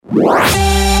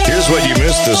Here's what you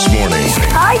missed this morning.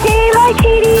 Hi, Dave. Hi,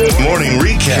 Katie. Morning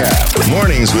recap.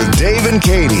 Mornings with Dave and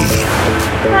Katie.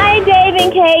 Hi, Dave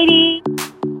and Katie.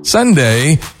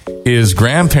 Sunday is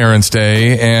Grandparents'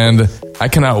 Day, and I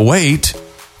cannot wait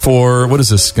for, what is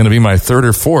this, going to be my third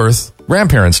or fourth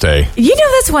Grandparents' Day. You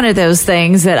know, that's one of those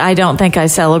things that I don't think I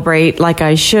celebrate like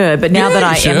I should. But now that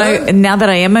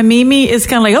I am a Mimi, it's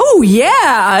kind of like, oh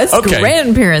yeah, it's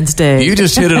Grandparents' Day. You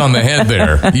just hit it on the head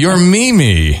there. You're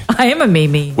Mimi. I am a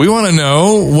Mimi. We want to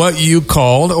know what you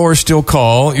called or still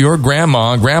call your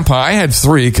grandma, grandpa. I had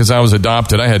three because I was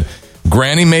adopted. I had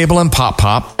Granny, Mabel, and Pop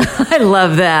Pop. I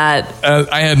love that.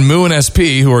 I had Moo and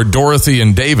SP, who are Dorothy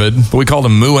and David, but we called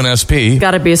them Moo and SP.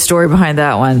 Got to be a story behind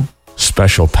that one.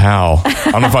 Special pal.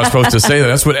 I don't know if I was supposed to say that.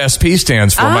 That's what SP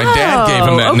stands for. My dad gave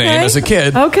him that name as a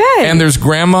kid. Okay. And there's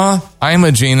Grandma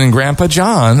Imogene and Grandpa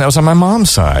John. That was on my mom's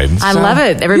side. I love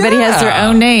it. Everybody has their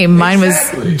own name. Mine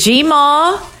was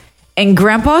G-Ma and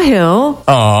Grandpa Hill.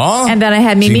 Aw. And then I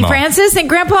had Mimi G-Ma. Francis and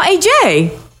Grandpa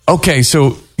AJ. Okay,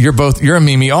 so you're a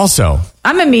Mimi also.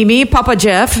 I'm a Mimi. Papa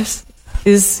Jeff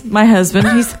is my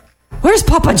husband. Where's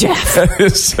Papa Jeff?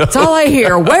 That's all I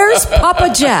hear. Where's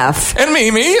Papa Jeff? And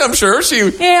Mimi, I'm sure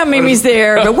Yeah, Mimi's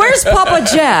there. But where's Papa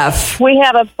Jeff? We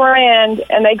have a friend,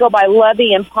 and they go by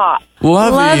Lovey and Pop.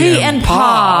 Lovey and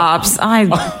Pops. I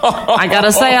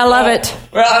gotta say, I love it.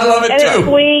 Well, I love it And it's too.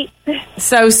 sweet.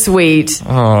 So sweet.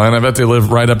 Oh, and I bet they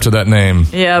live right up to that name.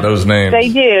 Yep. Those names. They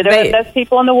do. They're the best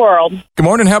people in the world. Good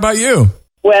morning. How about you?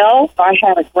 Well, I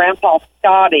had a Grandpa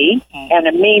Scotty and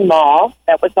a Meemaw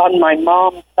that was on my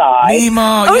mom's side.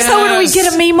 Meemaw, Oh, so when we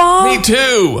get a Meemaw? Me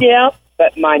too. Yeah,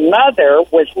 but my mother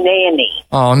was Nanny.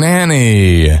 Oh,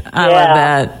 Nanny. I love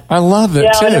that. I love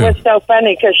it too. And it was so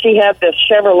funny because she had this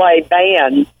Chevrolet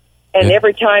van, and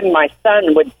every time my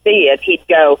son would see it, he'd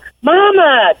go,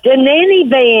 "Mama, the Nanny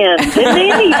van, the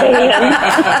Nanny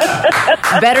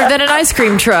van." Better than an ice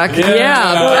cream truck.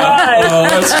 Yeah. Right. Oh,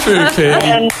 that's true,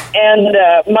 Katie. And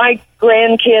my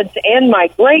grandkids and my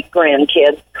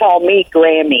great-grandkids call me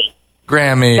Grammy.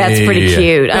 Grammy. That's pretty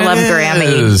cute. I love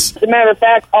Grammy. Is. As a matter of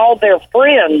fact, all their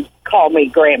friends call me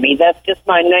Grammy. That's just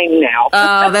my name now.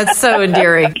 Oh, that's so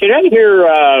endearing. Did I hear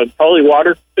Holy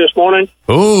Water this morning?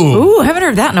 Ooh. Haven't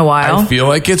heard that in a while. I feel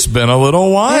like it's been a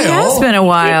little while. It has been a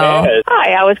while.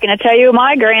 Hi, I was going to tell you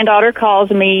my granddaughter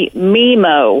calls me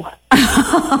Mimo.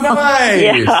 Nice.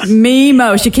 Yeah.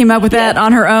 Mimo. She came up with that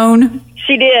on her own.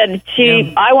 She did.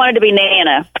 I wanted to be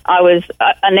Nana. I was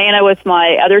a Nana with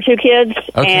my other two kids,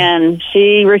 and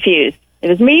she refused. It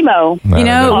was Mimo. You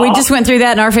know, we just went through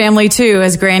that in our family, too,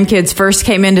 as grandkids first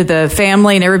came into the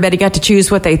family, and everybody got to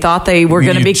choose what they thought they were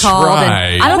going to be called.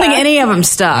 And I don't think any of them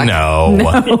stuck. No.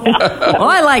 Well,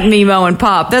 I like Mimo and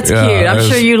Pop. That's cute. I'm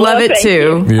sure you love it,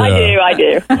 too. Yeah. I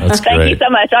do. Thank you so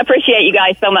much. I appreciate you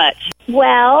guys so much.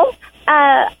 Well,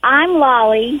 I'm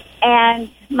Lolly, and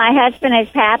my husband is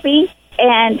Pappy.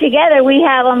 And together we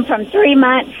have them from 3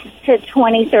 months to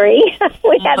 23.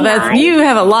 We have 9. You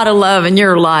have a lot of love in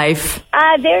your life.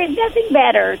 There's nothing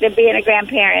better than being a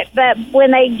grandparent. But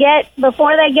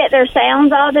before they get their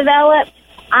sounds all developed,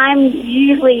 I'm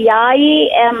usually Yayi,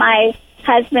 and my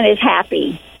husband is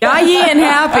Happy. Yayi and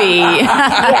Happy.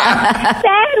 Yeah.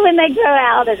 Sad when they grow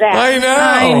out of that. I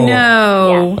know.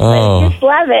 Yeah. Oh. But just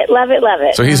love it, love it, love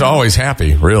it. So he's always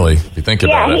happy, really, if you think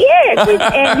about it. Yeah, he is.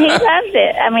 And he loves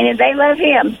it. I mean, they love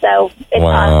him, so it's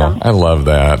Wow. awesome. I love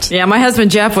that. Yeah, my husband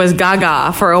Jeff was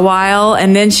Gaga for a while,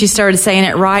 and then she started saying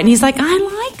it right, and he's like, I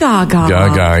like Gaga.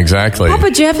 Gaga, exactly. Papa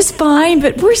Jeff is fine,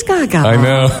 but where's Gaga? I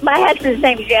know. My husband's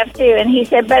name is Jeff, too, and he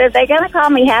said, but are they going to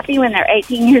call me Happy when they're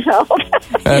 18 years old?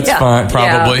 That's fine.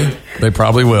 Probably. They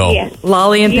probably will. Yeah.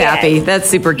 Lolly and Pappy. That's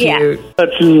super cute. This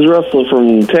is Russell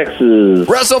from Texas.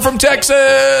 Russell from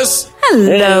Texas.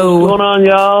 Hello. What's going on,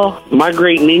 y'all? My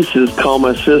great nieces call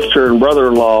my sister and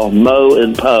brother-in-law Mo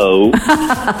and Poe.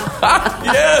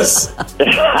 Yes.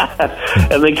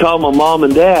 And they call my mom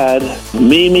and dad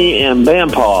Mimi and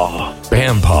Bampaw.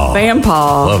 Bampaw.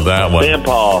 Love that one.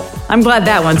 Bampaw. I'm glad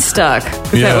that one stuck.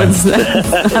 Yeah. I love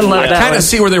that Kind one. of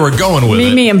see where they were going with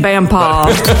Mimi and Bampaw.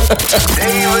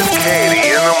 Dave and Katie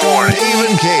in the morning. Dave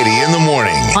and Katie in the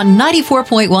morning. On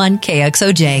 94.1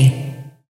 KXOJ.